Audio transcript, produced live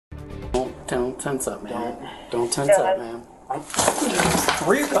Don't tense up, man. Don't tense up, man.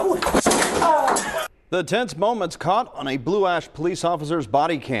 Where are you going? The tense moments caught on a Blue Ash police officer's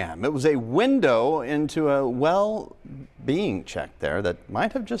body cam. It was a window into a well-being check there that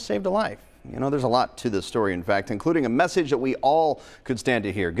might have just saved a life. You know, there's a lot to this story, in fact, including a message that we all could stand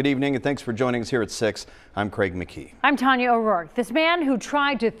to hear. Good evening, and thanks for joining us here at 6. I'm Craig McKee. I'm Tanya O'Rourke. This man who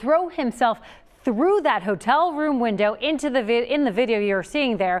tried to throw himself through that hotel room window in the video you're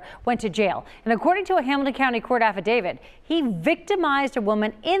seeing there went to jail. And according to a Hamilton County court affidavit, he victimized a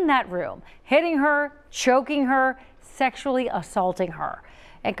woman in that room, hitting her, choking her, sexually assaulting her.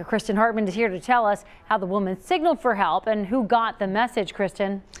 Anchor Kristen Hartman is here to tell us how the woman signaled for help and who got the message.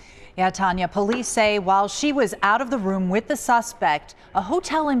 Kristen. Yeah, Tanya, police say while she was out of the room with the suspect, a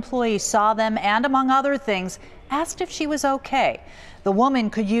hotel employee saw them and, among other things, asked if she was okay. The woman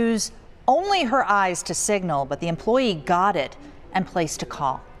could use only her eyes to signal, but the employee got it and placed a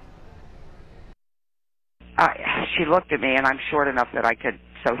call. She looked at me, and I'm short enough that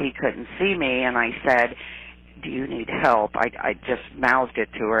so he couldn't see me, and I said, "Do you need help?" I just mouthed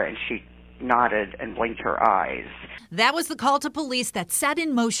it to her, and she nodded and blinked her eyes. That was the call to police that set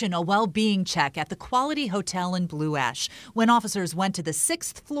in motion a well-being check at the Quality Hotel in Blue Ash. When officers went to the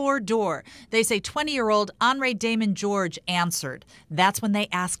 6th floor door, they say 20-year-old Henri Damon George answered. That's when they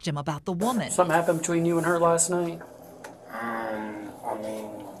asked him about the woman. Something happened between you and her last night? I mean,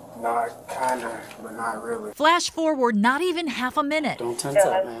 not kind of, but not really. Flash forward not even half a minute. Don't tense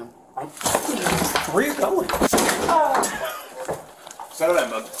up, man. Where are you going? Settle that,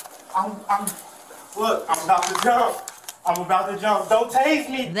 mother. Look, I'm about to jump. I'm about to jump. Don't tase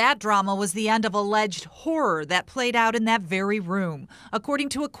me. That drama was the end of alleged horror that played out in that very room. According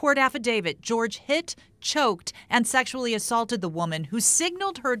to a court affidavit, George hit, choked, and sexually assaulted the woman who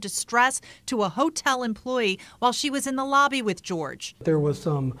signaled her distress to a hotel employee while she was in the lobby with George. There was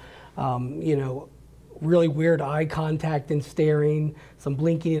some, really weird eye contact and staring, some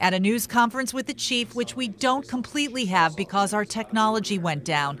blinking. At a news conference with the chief, which we don't completely have because our technology went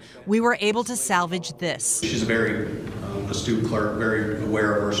down, we were able to salvage this. She's a very astute clerk, very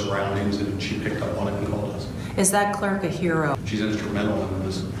aware of her surroundings, and she picked up on it and called us. Is that clerk a hero? She's instrumental in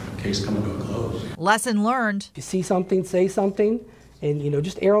this case coming to a close. Lesson learned. If you see something, say something, and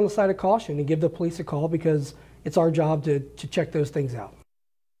just err on the side of caution and give the police a call because it's our job to check those things out.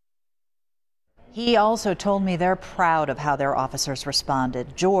 He also told me they're proud of how their officers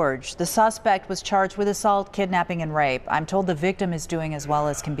responded. George, the suspect, was charged with assault, kidnapping, and rape. I'm told the victim is doing as well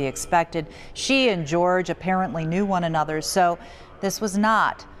as can be expected. She and George apparently knew one another, so this was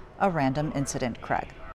not a random incident, Craig.